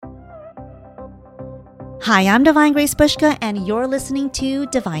Hi, I'm Divine Grace Bushka, and you're listening to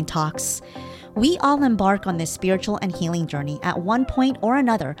Divine Talks. We all embark on this spiritual and healing journey at one point or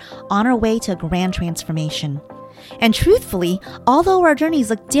another on our way to a grand transformation. And truthfully, although our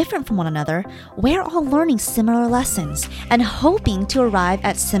journeys look different from one another, we're all learning similar lessons and hoping to arrive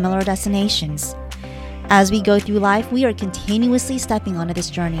at similar destinations. As we go through life, we are continuously stepping onto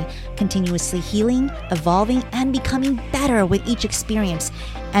this journey, continuously healing, evolving, and becoming better with each experience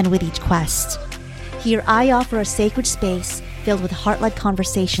and with each quest. Here, I offer a sacred space filled with heart-led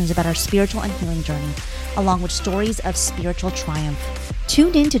conversations about our spiritual and healing journey, along with stories of spiritual triumph.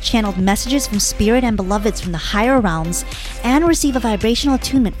 Tune in to channeled messages from spirit and beloveds from the higher realms and receive a vibrational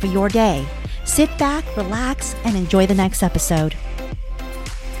attunement for your day. Sit back, relax, and enjoy the next episode.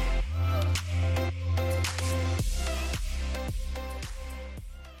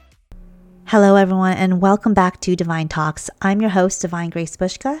 Hello, everyone, and welcome back to Divine Talks. I'm your host, Divine Grace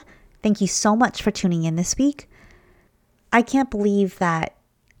Bushka. Thank you so much for tuning in this week. I can't believe that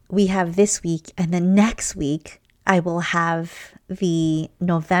we have this week, and then next week I will have the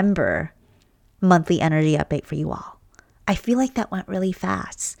November monthly energy update for you all. I feel like that went really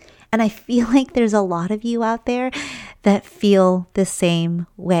fast, and I feel like there's a lot of you out there that feel the same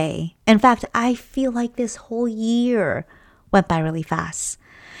way. In fact, I feel like this whole year went by really fast.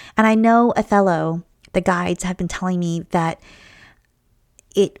 And I know Othello, the guides, have been telling me that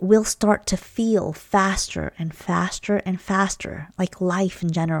it will start to feel faster and faster and faster, like life in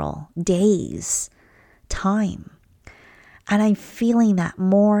general, days, time. And I'm feeling that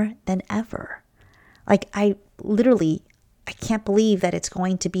more than ever. Like I can't believe that it's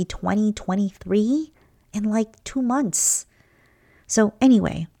going to be 2023 in like 2 months. So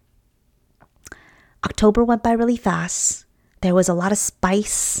anyway, October went by really fast. There was a lot of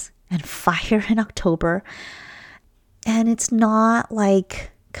spice and fire in October. And it's not like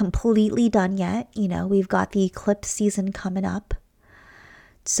completely done yet. You know, we've got the eclipse season coming up.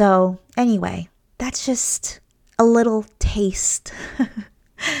 So anyway, that's just a little taste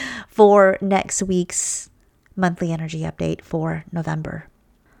for next week's monthly energy update for November.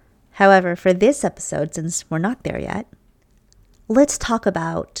 However, for this episode, since we're not there yet, let's talk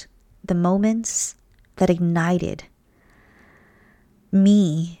about the moments that ignited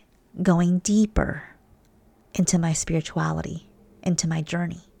me going deeper into my spirituality, into my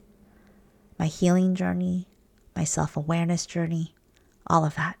journey, my healing journey, my self-awareness journey, all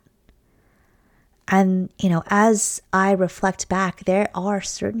of that. And, as I reflect back, there are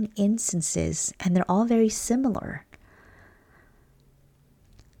certain instances, and they're all very similar.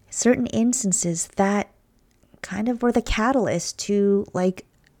 Certain instances that kind of were the catalyst to like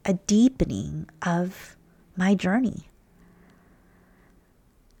a deepening of my journey.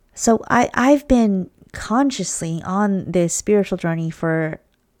 So I've been consciously on this spiritual journey for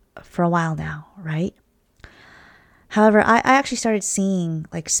a while now, right? However, I actually started seeing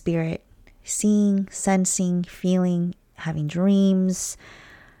like spirit, seeing, sensing, feeling, having dreams,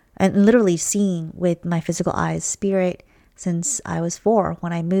 and literally seeing with my physical eyes spirit since I was 4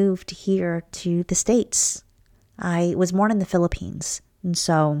 when I moved here to the States. I was born in the Philippines, and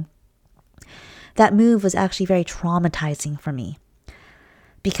so that move was actually very traumatizing for me.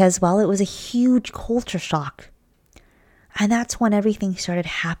 Because, well, it was a huge culture shock. And that's when everything started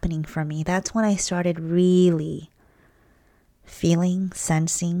happening for me. That's when I started really feeling,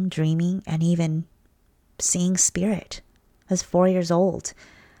 sensing, dreaming, and even seeing spirit. I was 4 years old.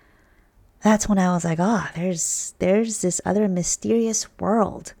 That's when I was like, there's this other mysterious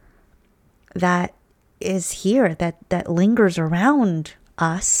world that is here, that lingers around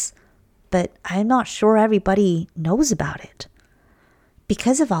us, but I'm not sure everybody knows about it.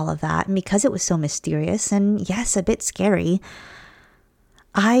 Because of all of that, and because it was so mysterious and yes, a bit scary,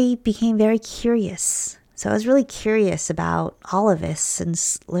 I became very curious. So I was really curious about all of this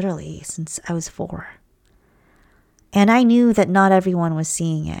since I was 4. And I knew that not everyone was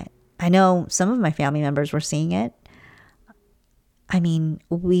seeing it. I know some of my family members were seeing it. I mean,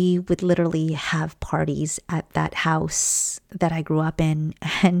 we would literally have parties at that house that I grew up in,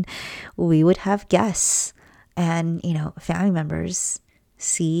 and we would have guests and, family members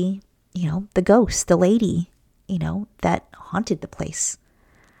see, the ghost, the lady, that haunted the place.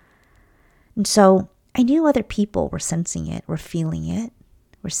 And so I knew other people were sensing it, were feeling it,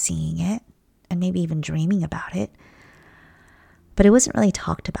 were seeing it, and maybe even dreaming about it. But it wasn't really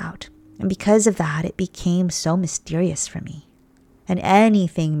talked about. And because of that, it became so mysterious for me. And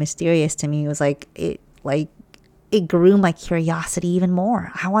anything mysterious to me was it grew my curiosity even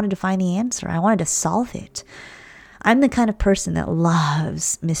more. I wanted to find the answer. I wanted to solve it. I'm the kind of person that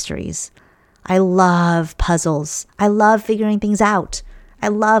loves mysteries. I love puzzles. I love figuring things out. I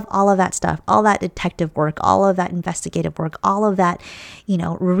love all of that stuff, all that detective work, all of that investigative work, all of that,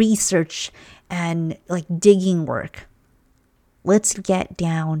 research and like digging work. Let's get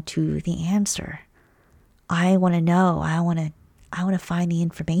down to the answer. I want to know. I want to find the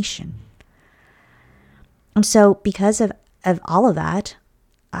information. And so because of all of that,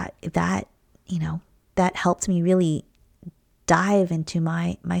 that helped me really dive into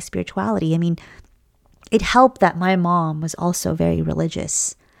my spirituality. I mean, it helped that my mom was also very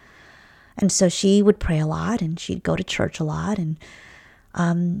religious. And so she would pray a lot and she'd go to church a lot. And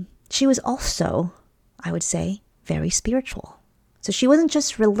she was also, I would say, very spiritual. So she wasn't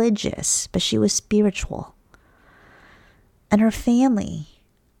just religious, but she was spiritual. And her family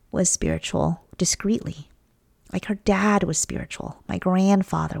was spiritual discreetly. Like her dad was spiritual. My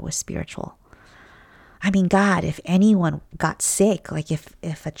grandfather was spiritual. I mean, God, if anyone got sick, like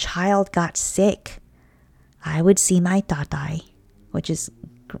if a child got sick, I would see my tatay, which is,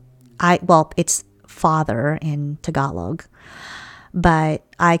 it's father in Tagalog, but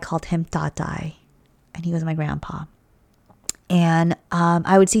I called him tatay, and he was my grandpa. And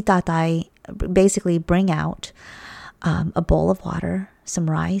I would see tatay basically bring out a bowl of water, some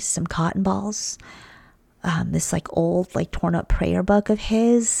rice, some cotton balls, this like old, like torn up prayer book of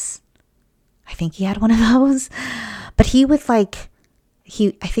his. I think he had one of those, but he would I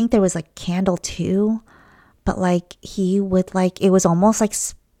think there was like candle too, but like he would it was almost like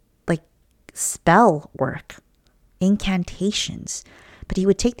spell work, incantations. But he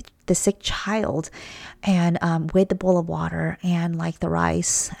would take the sick child and with the bowl of water and like the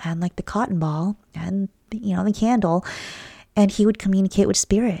rice and like the cotton ball and the candle, and he would communicate with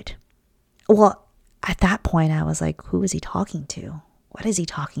spirit. Well, at that point I was like, who is he talking to? What is he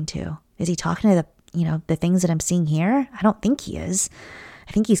talking to? Is he talking to the things that I'm seeing here? I don't think he is.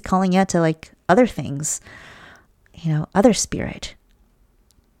 I think he's calling out to like other things, other spirit.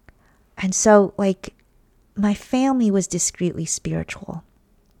 And so like my family was discreetly spiritual.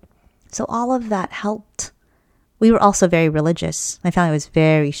 So all of that helped. We were also very religious. My family was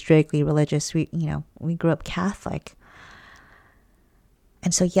very strictly religious. We grew up Catholic.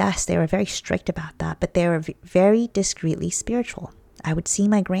 And so yes, they were very strict about that, but they were very discreetly spiritual. I would see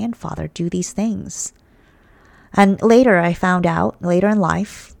my grandfather do these things. And later I found out, later in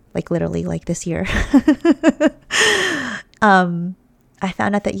life, like literally like this year, I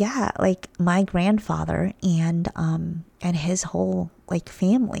found out that, like my grandfather and his whole like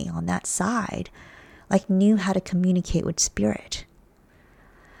family on that side, like knew how to communicate with spirit,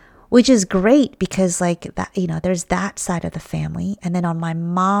 which is great because like that, there's that side of the family. And then on my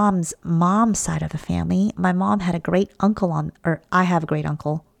mom's side of the family, my mom had a great uncle I have a great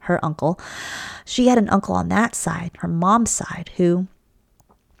uncle, her uncle. She had an uncle on that side, her mom's side, who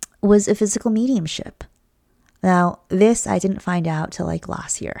was a physical mediumship. Now, this I didn't find out till like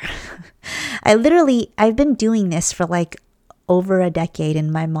last year. I've been doing this for like over a decade,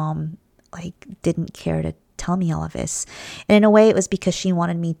 and my mom like didn't care to tell me all of this. And in a way, it was because she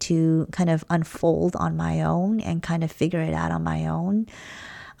wanted me to kind of unfold on my own and kind of figure it out on my own.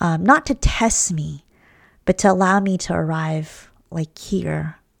 Not to test me, but to allow me to arrive like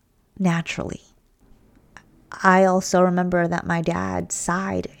here naturally. I also remember that my dad's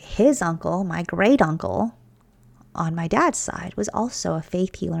side, his uncle, my great uncle, on my dad's side was also a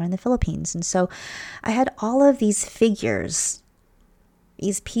faith healer in the Philippines. And so I had all of these figures,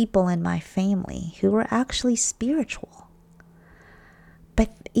 these people in my family who were actually spiritual.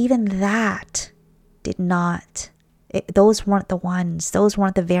 But even that those weren't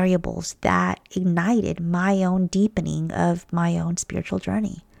the variables that ignited my own deepening of my own spiritual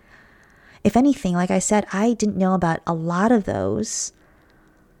journey. If anything, like I said, I didn't know about a lot of those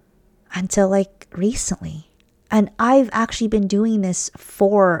until like recently. And I've actually been doing this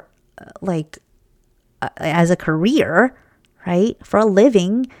for as a career, right? For a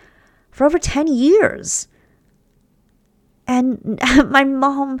living for over 10 years. And my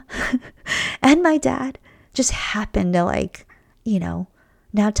mom and my dad just happened to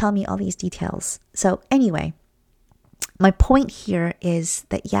now tell me all these details. So anyway, my point here is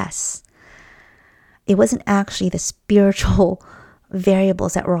that yes, it wasn't actually the spiritual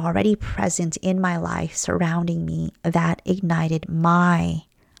variables that were already present in my life surrounding me that ignited my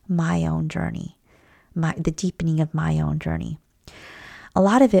own journey, the deepening of my own journey. A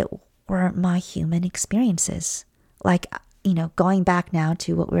lot of it were my human experiences. Like, going back now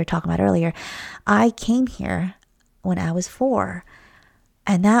to what we were talking about earlier, I came here when I was 4,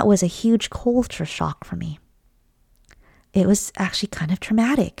 and that was a huge culture shock for me. It was actually kind of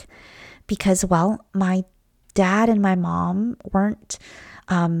traumatic because, my dad and my mom weren't,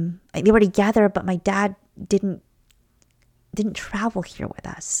 they were together, but my dad didn't didn't travel here with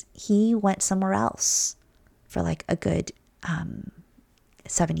us. He went somewhere else for like a good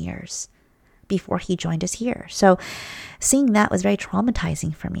 7 years before he joined us here. So seeing that was very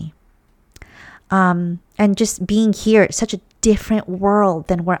traumatizing for me. And just being here, it's such a different world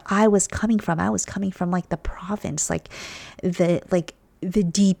than where I was coming from. I was coming from like the province, like the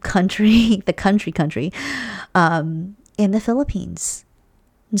deep country, the country, in the Philippines.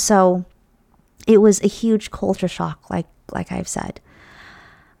 And so it was a huge culture shock, like I've said.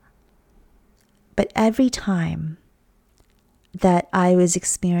 But every time that I was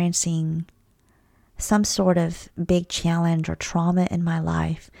experiencing some sort of big challenge or trauma in my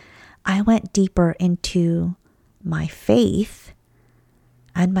life, I went deeper into my faith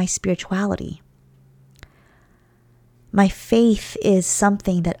and my spirituality. My faith is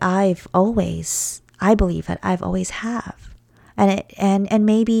something that I believe that I've always have. And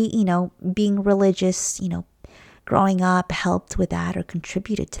maybe, being religious, growing up helped with that or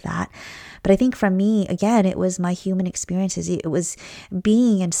contributed to that. But I think for me, again, it was my human experiences. It was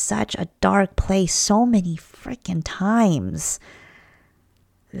being in such a dark place so many freaking times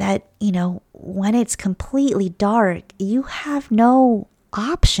that, when it's completely dark, you have no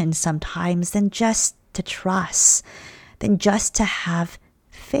option sometimes than just to trust, than just to have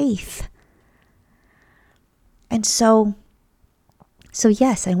faith. And so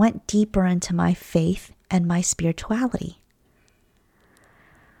yes, I went deeper into my faith and my spirituality.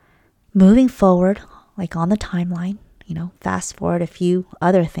 Moving forward, like on the timeline, fast forward a few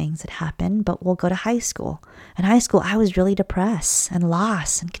other things that happened, but we'll go to high school. In high school, I was really depressed and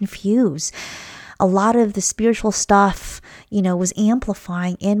lost and confused. A lot of the spiritual stuff, was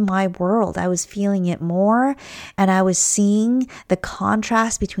amplifying in my world. I was feeling it more, and I was seeing the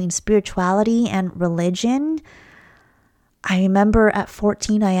contrast between spirituality and religion. I remember at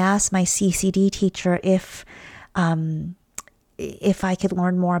 14, I asked my CCD teacher if I could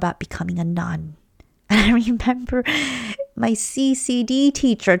learn more about becoming a nun. And I remember my CCD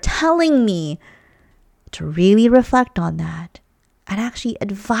teacher telling me to really reflect on that and actually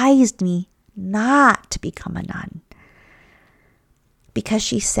advised me not to become a nun, because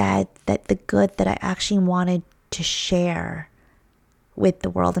she said that the good that I actually wanted to share with the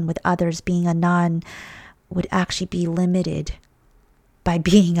world and with others, being a nun, would actually be limited by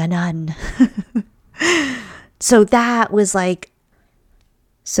being a nun. So that was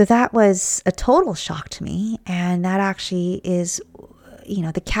a total shock to me. And that actually is,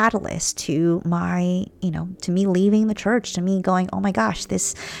 the catalyst to to me leaving the church, to me going, oh my gosh,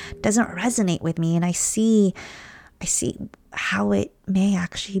 this doesn't resonate with me. And I see how it may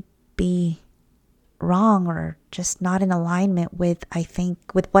actually be wrong or just not in alignment with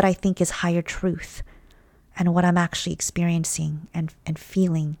what I think is higher truth and what I'm actually experiencing and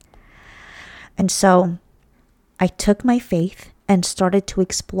feeling. And so I took my faith and started to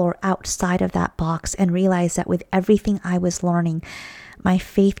explore outside of that box and realized that with everything I was learning, my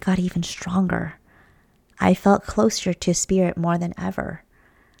faith got even stronger. I felt closer to spirit more than ever.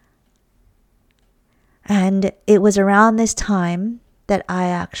 And it was around this time that I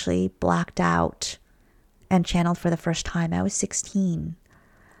actually blacked out and channeled for the first time. I was 16.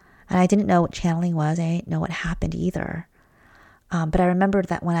 And I didn't know what channeling was. I didn't know what happened either. But I remembered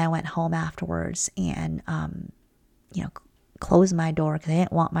that when I went home afterwards and, closed my door because I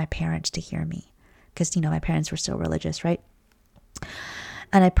didn't want my parents to hear me. Because, my parents were still religious, right?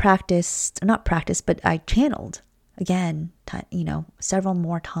 And I channeled again, several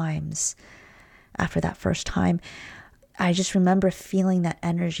more times after that first time. I just remember feeling that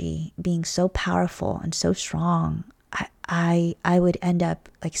energy being so powerful and so strong. I would end up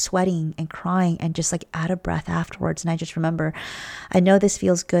like sweating and crying and just like out of breath afterwards. And I just remember, I know this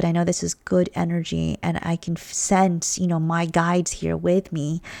feels good. I know this is good energy, and I can sense, my guides here with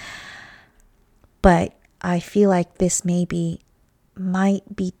me. But I feel like this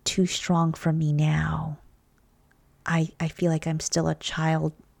might be too strong for me now. I feel like I'm still a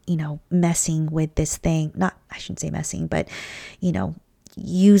child, messing with this thing. I shouldn't say messing, but,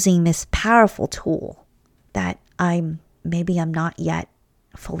 using this powerful tool that I'm not yet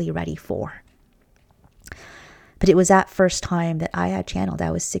fully ready for. But it was that first time that I had channeled. I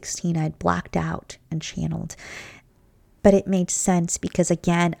was 16. I had blacked out and channeled. But it made sense because,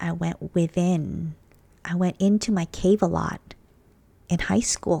 again, I went within. I went into my cave a lot in high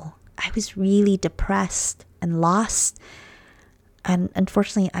school. I was really depressed and lost. And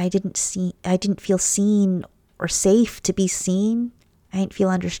unfortunately, I didn't feel seen or safe to be seen. I didn't feel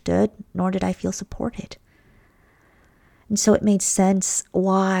understood, nor did I feel supported. And so it made sense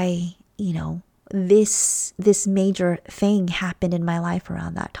why, this major thing happened in my life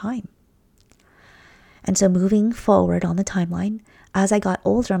around that time. And so moving forward on the timeline, as I got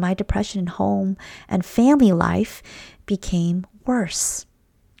older, my depression in home and family life became worse.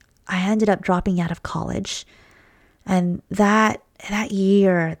 I ended up dropping out of college. And that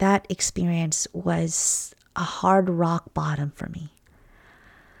year, that experience was a hard rock bottom for me.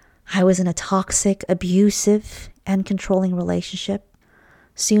 I was in a toxic, abusive, and controlling relationship.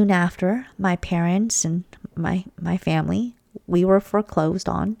 Soon after, my parents and my family, we were foreclosed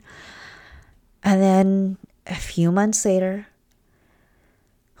on. And then a few months later,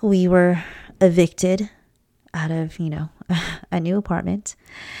 we were evicted out of, a new apartment.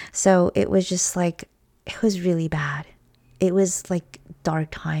 So it was just like, it was really bad. It was like dark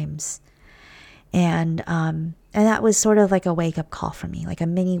times. And that was sort of like a wake-up call for me, like a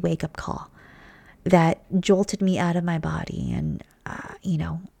mini wake-up call that jolted me out of my body. And,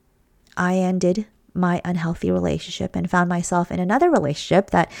 I ended my unhealthy relationship and found myself in another relationship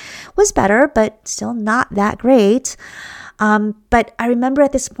that was better, but still not that great. But I remember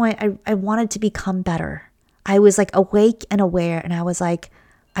at this point, I wanted to become better. I was like awake and aware, and I was like,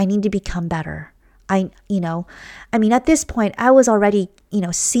 I need to become better. At this point, I was already,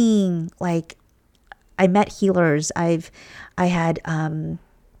 seeing, like, I met healers. I've been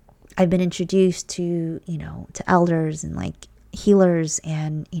introduced to, to elders and like healers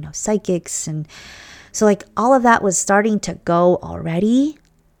and, psychics. And so like all of that was starting to go already,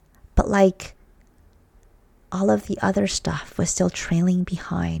 but like all of the other stuff was still trailing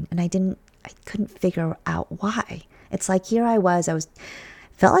behind, and I couldn't figure out why. It's like here I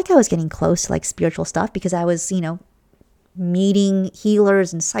felt like I was getting close to like spiritual stuff because I was, meeting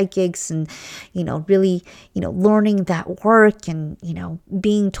healers and psychics and, really, learning that work and,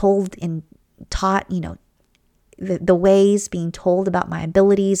 being told and taught, the ways, being told about my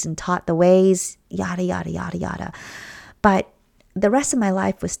abilities and taught the ways, yada, yada, yada, yada. But the rest of my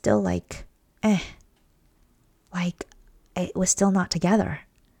life was still like, like it was still not together.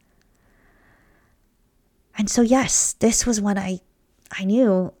 And so, yes, this was when I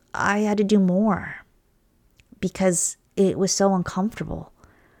knew I had to do more because it was so uncomfortable.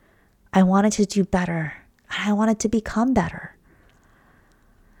 I wanted to do better. I wanted to become better.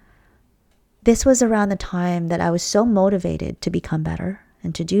 This was around the time that I was so motivated to become better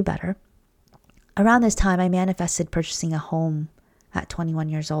and to do better. Around this time, I manifested purchasing a home at 21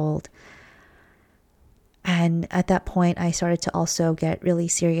 years old. And at that point, I started to also get really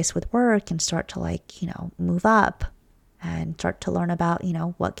serious with work and start to move up and start to learn about,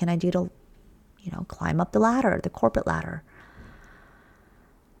 what can I do to, climb up the ladder, the corporate ladder.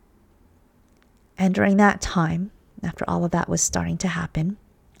 And during that time, after all of that was starting to happen,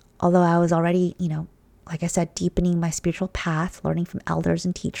 although I was already, like I said, deepening my spiritual path, learning from elders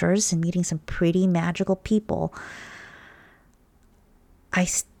and teachers and meeting some pretty magical people, I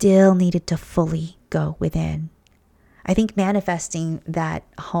still needed to fully go within. I think manifesting that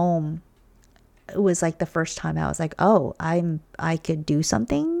home was like the first time I was like, oh, I could do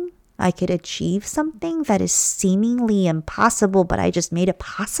something. I could achieve something that is seemingly impossible, but I just made it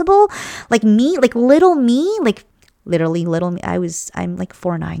possible. Like me, like little me, like literally little me. I'm like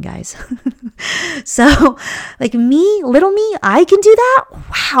 4'9", guys. So like me, little me, I can do that.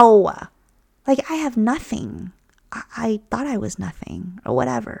 Wow. Like I have nothing. I thought I was nothing or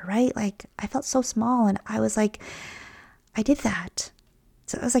whatever, right? Like I felt so small, and I was like, I did that.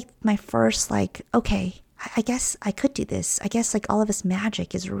 So it was like my first like, okay, I guess I could do this. I guess like all of this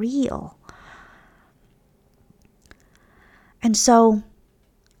magic is real. And so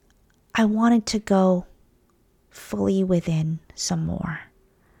I wanted to go fully within some more.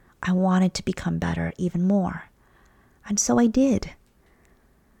 I wanted to become better even more. And so I did.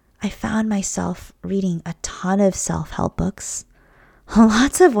 I found myself reading a ton of self-help books,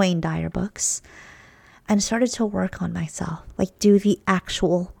 lots of Wayne Dyer books, and started to work on myself, like do the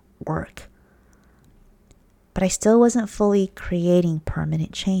actual work. But I still wasn't fully creating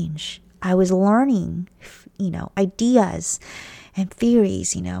permanent change. I was learning, ideas and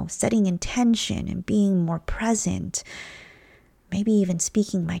theories, setting intention and being more present, maybe even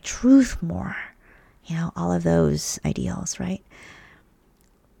speaking my truth more, all of those ideals, right?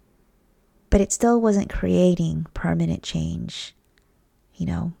 But it still wasn't creating permanent change.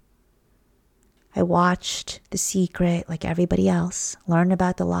 I watched The Secret like everybody else, learned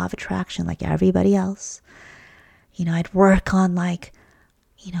about the law of attraction like everybody else. I'd work on my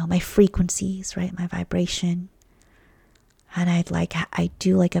frequencies, right? My vibration. And I'd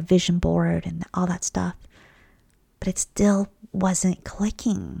do like a vision board and all that stuff. But it still wasn't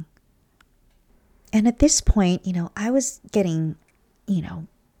clicking. And at this point, I was getting,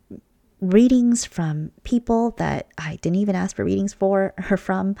 readings from people that I didn't even ask for readings for or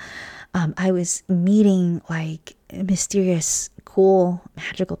from. I was meeting like mysterious, cool,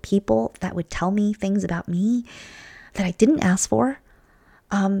 magical people that would tell me things about me that I didn't ask for.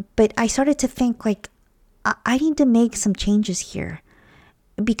 But I started to think like, I need to make some changes here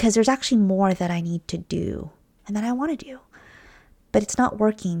because there's actually more that I need to do and that I want to do. But it's not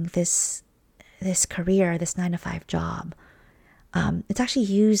working, this career, this 9-to-5 job. It's actually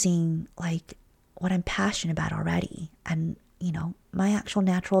using like what I'm passionate about already and, my actual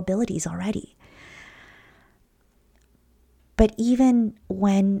natural abilities already. But even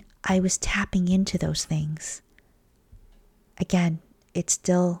when I was tapping into those things, again,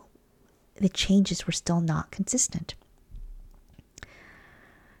 the changes were still not consistent.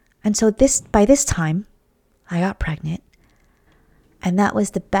 And so by this time, I got pregnant, and that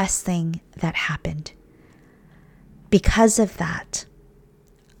was the best thing that happened. Because of that,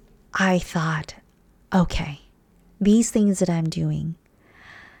 I thought, okay, these things that I'm doing,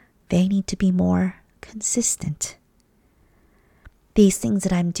 they need to be more consistent. These things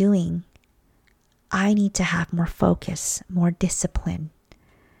that I'm doing, I need to have more focus, more discipline,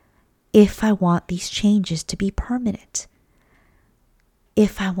 if I want these changes to be permanent.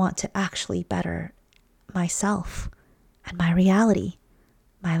 If I want to actually better myself and my reality,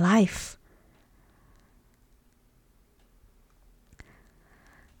 my life.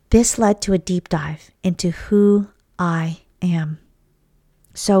 This led to a deep dive into who I am.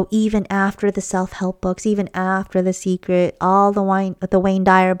 So even after the self-help books, even after The Secret, all the Wayne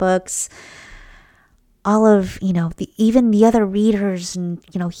Dyer books, all of, even the other readers and,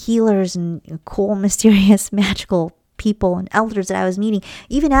 healers and cool, mysterious, magical people and elders that I was meeting,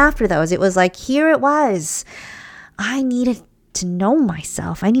 even after those, it was like, here it was. I needed to know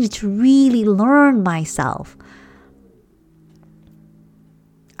myself. I needed to really learn myself.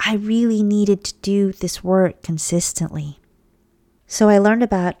 I really needed to do this work consistently. So I learned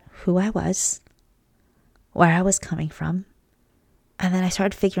about who I was, where I was coming from, and then I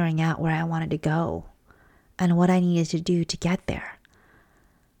started figuring out where I wanted to go and what I needed to do to get there.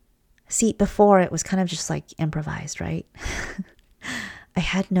 See, before it was kind of just like improvised, right? I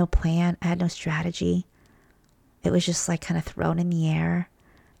had no plan. I had no strategy. It was just like kind of thrown in the air.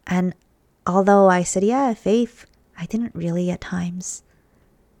 And although I said, yeah, faith, I didn't really at times.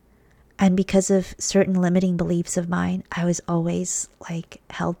 And because of certain limiting beliefs of mine, I was always like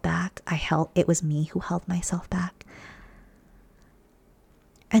held back. It was me who held myself back.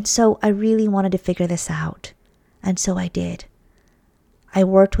 And so I really wanted to figure this out. And so I did. I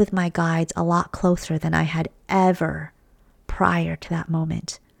worked with my guides a lot closer than I had ever prior to that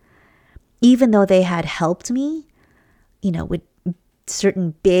moment. Even though they had helped me, with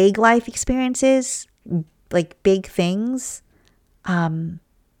certain big life experiences, like big things,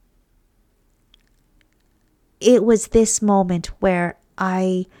 it was this moment where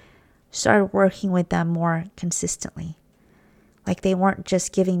I started working with them more consistently. Like they weren't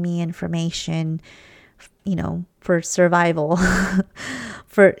just giving me information, for survival,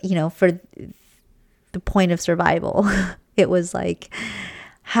 for the point of survival. It was like,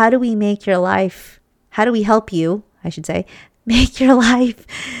 how do we help you, I should say, make your life,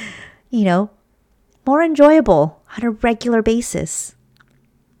 more enjoyable on a regular basis.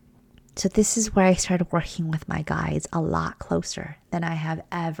 So this is where I started working with my guides a lot closer than I have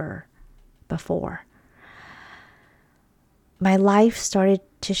ever before. My life started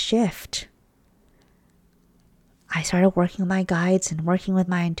to shift. I started working with my guides and working with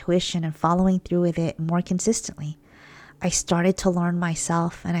my intuition and following through with it more consistently. I started to learn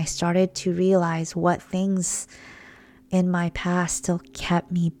myself and I started to realize what things in my past still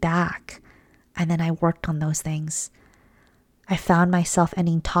kept me back. And then I worked on those things. I found myself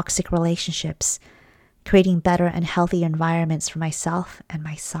ending toxic relationships, creating better and healthier environments for myself and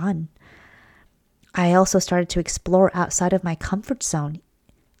my son. I also started to explore outside of my comfort zone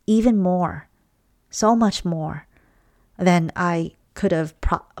even more, so much more than I could have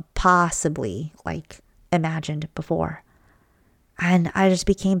possibly imagined before. And I just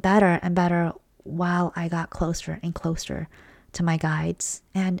became better and better while I got closer and closer to my guides.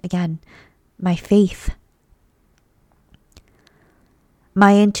 And again, my faith.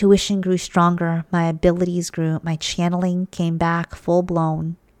 My intuition grew stronger, my abilities grew, my channeling came back full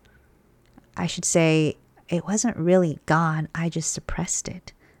blown. I should say it wasn't really gone, I just suppressed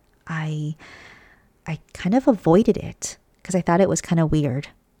it. I kind of avoided it because I thought it was kind of weird.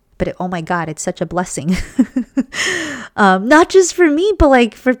 But oh my God, it's such a blessing. Not just for me,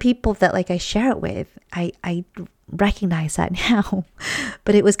 but for people that I share it with. I recognize that now.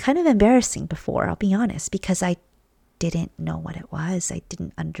 But it was kind of embarrassing before, I'll be honest, because I didn't know what it was. I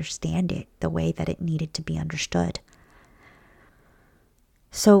didn't understand it the way that it needed to be understood.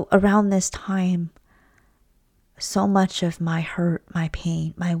 So around this time, so much of my hurt, my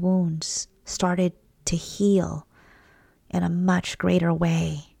pain, my wounds started to heal in a much greater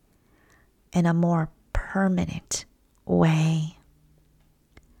way, in a more permanent way.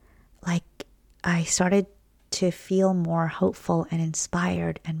 Like I started to feel more hopeful and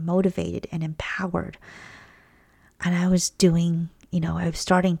inspired and motivated and empowered. And I was doing, I was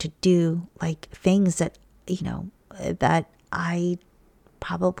starting to do like things that, that I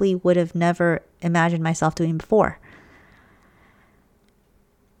probably would have never imagined myself doing before.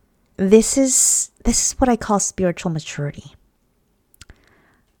 This is what I call spiritual maturity.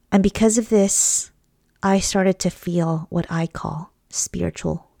 And because of this, I started to feel what I call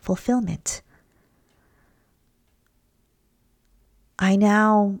spiritual fulfillment. I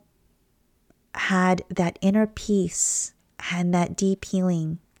now had that inner peace and that deep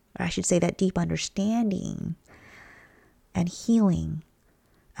healing, or I should say that deep understanding and healing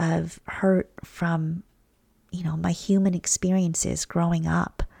of hurt from, my human experiences growing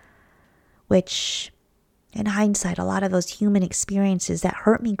up, which in hindsight, a lot of those human experiences that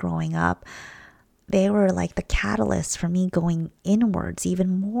hurt me growing up, they were like the catalyst for me going inwards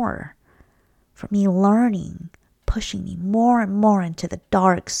even more, for me learning, pushing me more and more into the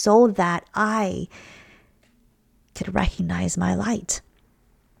dark so that I could recognize my light.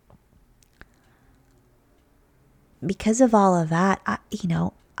 Because of all of that,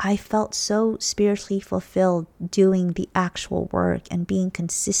 I felt so spiritually fulfilled doing the actual work and being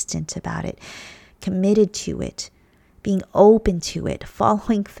consistent about it, committed to it, being open to it,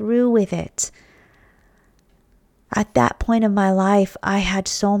 following through with it. At that point of my life, I had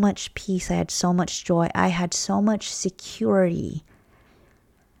so much peace, I had so much joy, I had so much security.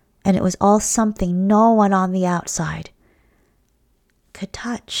 And it was all something no one on the outside could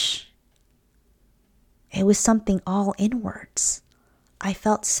touch. It was something all inwards. I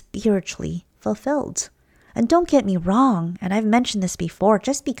felt spiritually fulfilled. And don't get me wrong, and I've mentioned this before,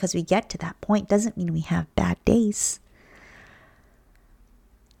 just because we get to that point doesn't mean we have bad days.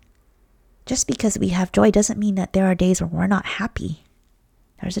 Just because we have joy doesn't mean that there are days where we're not happy.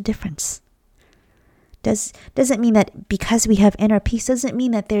 There's a difference. Doesn't mean that because we have inner peace doesn't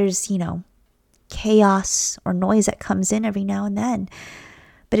mean that there's, chaos or noise that comes in every now and then.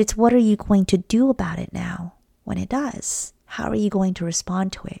 But it's what are you going to do about it now when it does? How are you going to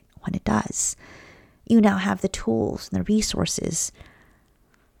respond to it when it does? You now have the tools and the resources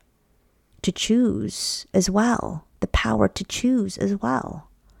to choose as well, the power to choose as well.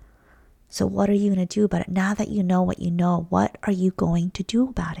 So what are you going to do about it? Now that you know what you know, what are you going to do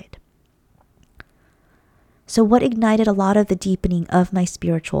about it? So what ignited a lot of the deepening of my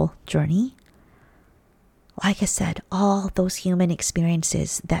spiritual journey? Like I said, all those human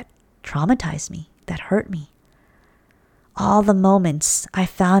experiences that traumatized me, that hurt me. All the moments I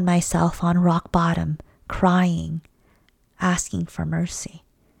found myself on rock bottom, crying, asking for mercy,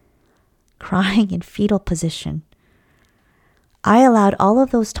 crying in fetal position. I allowed all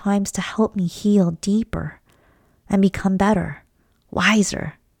of those times to help me heal deeper and become better,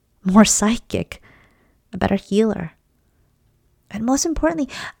 wiser, more psychic, a better healer, and most importantly,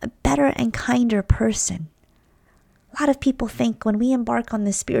 a better and kinder person. A lot of people think when we embark on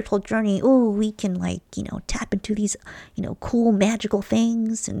this spiritual journey, we can tap into these, cool magical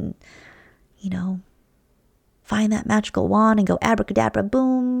things and, find that magical wand and go abracadabra,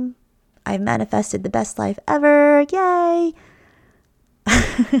 boom. I've manifested the best life ever. Yay.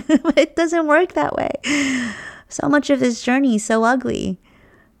 But it doesn't work that way. So much of this journey is so ugly.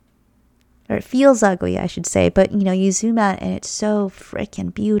 Or it feels ugly, I should say. But, you zoom out and it's so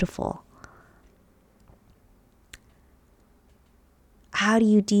freaking beautiful. How do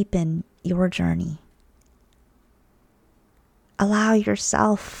you deepen your journey? Allow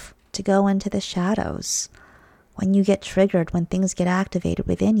yourself to go into the shadows. When you get triggered, when things get activated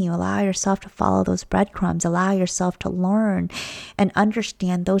within you, allow yourself to follow those breadcrumbs. Allow yourself to learn and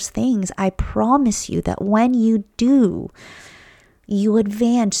understand those things. I promise you that when you do, you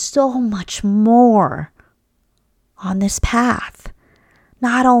advance so much more on this path.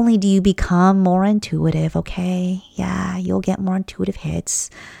 Not only do you become more intuitive, okay? Yeah, you'll get more intuitive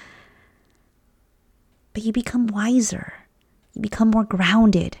hits. But you become wiser. You become more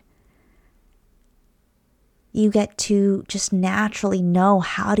grounded. You get to just naturally know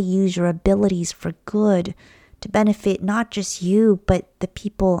how to use your abilities for good to benefit not just you, but the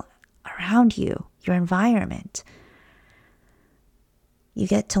people around you, your environment. You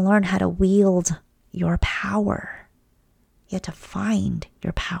get to learn how to wield your power. You get to find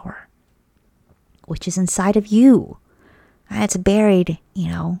your power, which is inside of you. And it's buried,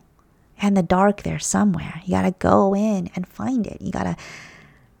 in the dark there somewhere. You got to go in and find it. You got to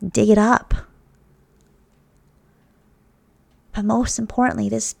dig it up. But most importantly,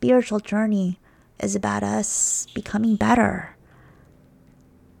 this spiritual journey is about us becoming better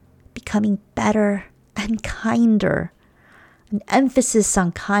and kinder. An emphasis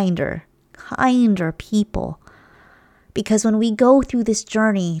on kinder people. Because when we go through this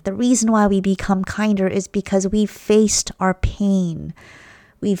journey, the reason why we become kinder is because we've faced our pain.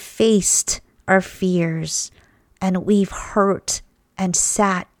 We've faced our fears, and we've hurt and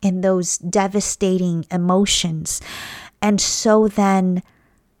sat in those devastating emotions. And so then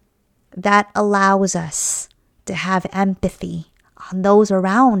that allows us to have empathy on those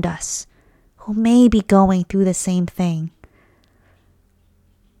around us who may be going through the same thing.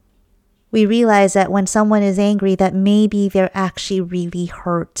 We realize that when someone is angry, that maybe they're actually really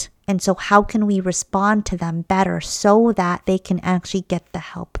hurt. And so how can we respond to them better so that they can actually get the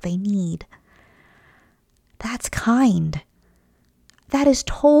help they need? That's kind. That is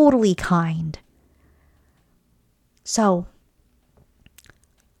totally kind. So,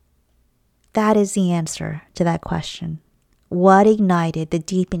 that is the answer to that question. What ignited the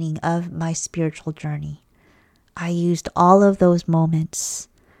deepening of my spiritual journey? I used all of those moments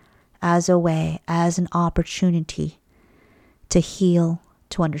as a way, as an opportunity to heal,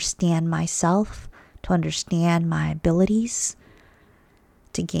 to understand myself, to understand my abilities,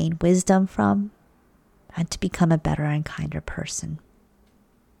 to gain wisdom from, and to become a better and kinder person.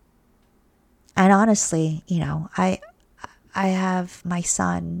 And honestly, I have my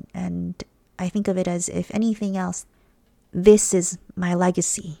son, and I think of it as, if anything else, this is my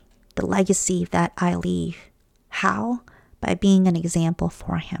legacy, the legacy that I leave. How? By being an example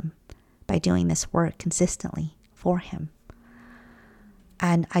for him, by doing this work consistently for him.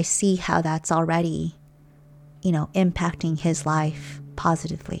 And I see how that's already, impacting his life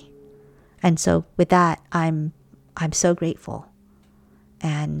positively. And so with that, I'm so grateful.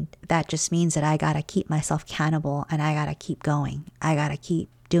 And that just means that I got to keep myself accountable, and I got to keep going. I got to keep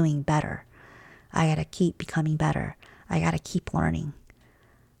doing better. I got to keep becoming better. I got to keep learning.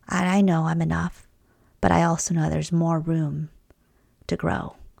 And I know I'm enough, but I also know there's more room to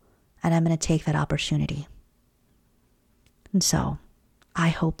grow. And I'm going to take that opportunity. And so I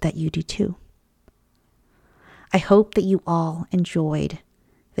hope that you do too. I hope that you all enjoyed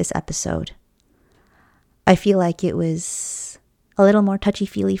this episode. I feel like it was a little more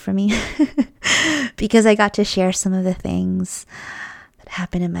touchy-feely for me because I got to share some of the things that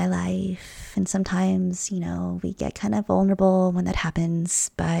happen in my life. And sometimes, we get kind of vulnerable when that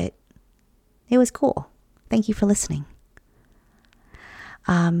happens, but it was cool. Thank you for listening.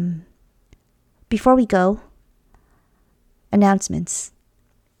 Before we go, announcements.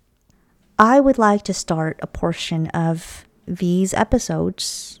 I would like to start a portion of these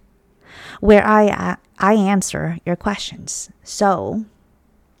episodes where I answer your questions. So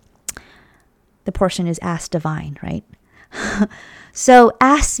the portion is Ask Divine, right? So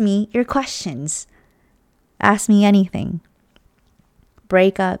ask me your questions. Ask me anything.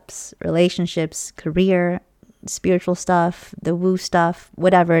 Breakups, relationships, career, spiritual stuff, the woo stuff,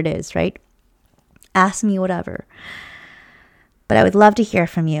 whatever it is, right? Ask me whatever. But I would love to hear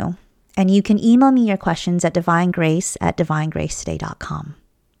from you. And you can email me your questions at divinegrace@divinegracetoday.com.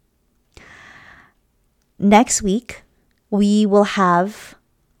 Next week, we will have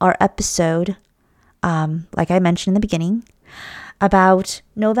our episode, like I mentioned in the beginning, about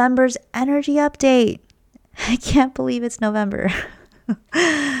November's energy update. I can't believe it's November.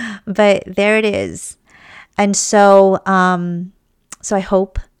 But there it is. And so I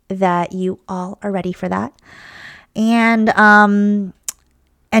hope that you all are ready for that. And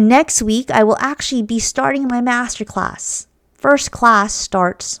next week, I will actually be starting my masterclass. First class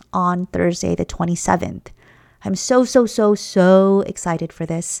starts on Thursday, the 27th. I'm so excited for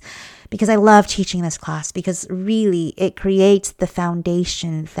this because I love teaching this class, because really it creates the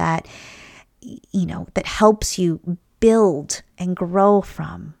foundation that, that helps you build and grow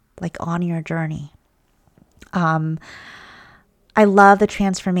from, like, on your journey. I love the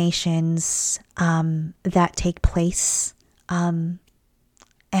transformations that take place. And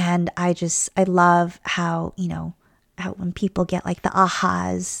I love how, how when people get like the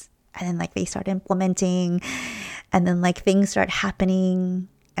ahas, and then like they start implementing, and then like things start happening,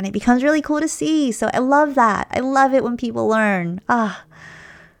 and it becomes really cool to see. So I love that. I love it when people learn.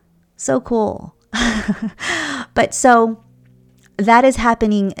 So cool. But so that is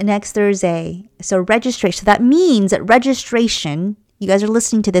happening next Thursday. So registration. So that means that registration, you guys are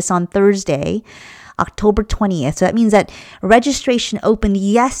listening to this on Thursday. October 20th. So that means that registration opened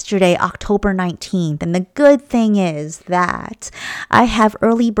yesterday, October 19th. And the good thing is that I have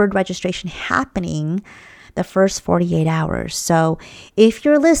early bird registration happening the first 48 hours. So if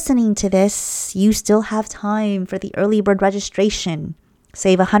you're listening to this, you still have time for the early bird registration.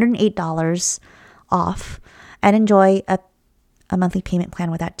 Save $108 off and enjoy a monthly payment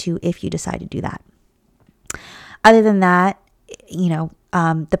plan with that too if you decide to do that. Other than that,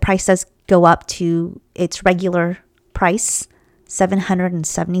 the price does go up to its regular price,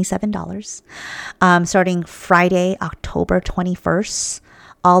 $777, starting Friday, October 21st,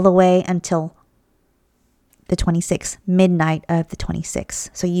 all the way until the 26th, midnight of the 26th.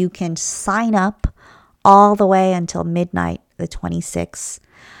 So you can sign up all the way until midnight the 26th.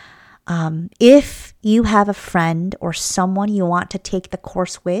 If you have a friend or someone you want to take the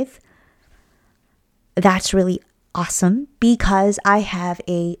course with, that's really awesome because I have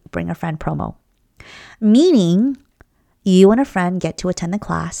a bring a friend promo, meaning you and a friend get to attend the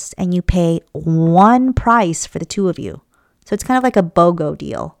class and you pay one price for the two of you. So it's kind of like a BOGO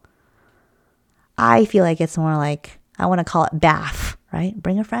deal. I feel like it's more like, I want to call it BAF, right?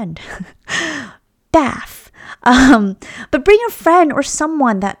 Bring a friend. BAF. But bring a friend or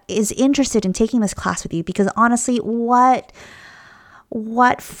someone that is interested in taking this class with you, because honestly, what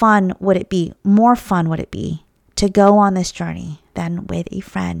fun would it be? More fun would it be to go on this journey than with a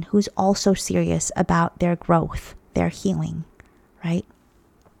friend who's also serious about their growth, their healing, right?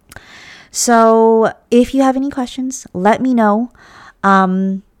 So if you have any questions, let me know.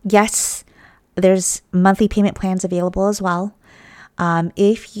 Yes, there's monthly payment plans available as well.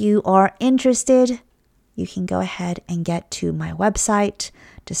 If you are interested, you can go ahead and get to my website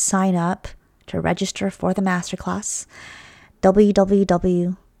to sign to register for the masterclass,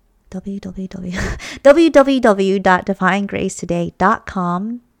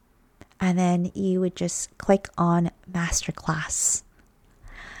 www.divinegracetoday.com, and then you would just click on masterclass.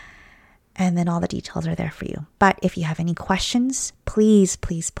 And then all the details are there for you. But if you have any questions, please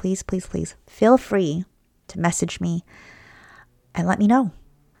feel free to message me and let me know.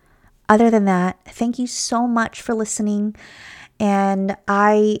 Other than that, thank you so much for listening. And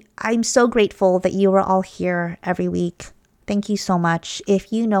I'm so grateful that you are all here every week. Thank you so much.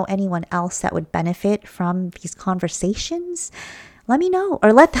 If you know anyone else that would benefit from these conversations, let me know,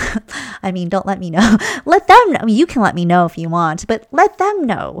 or don't let me know. Let them know. You can let me know if you want, but let them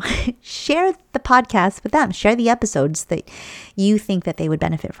know. Share the podcast with them. Share the episodes that you think that they would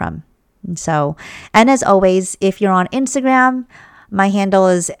benefit from. And as always, if you're on Instagram, my handle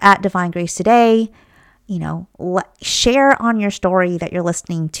is @DivineGraceToday. Share on your story that you're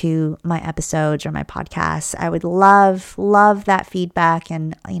listening to my episodes or my podcasts. I would love that feedback,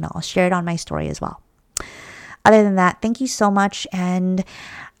 and I'll share it on my story as well. Other than that, thank you so much, and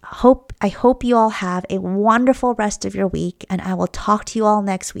I hope you all have a wonderful rest of your week, and I will talk to you all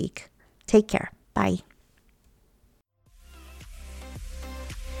next week. Take care. Bye.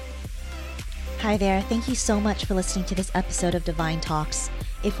 Hi there. Thank you so much for listening to this episode of Divine Talks.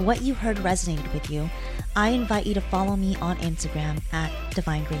 If what you heard resonated with you, I invite you to follow me on Instagram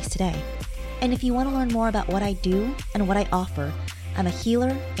 @DivineGraceToday. And if you want to learn more about what I do and what I offer, I'm a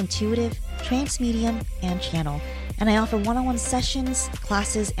healer, intuitive, trance medium, and channel, and I offer one-on-one sessions,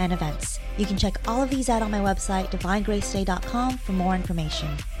 classes, and events. You can check all of these out on my website, divinegracetoday.com, for more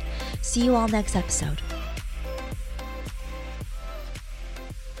information. See you all next episode.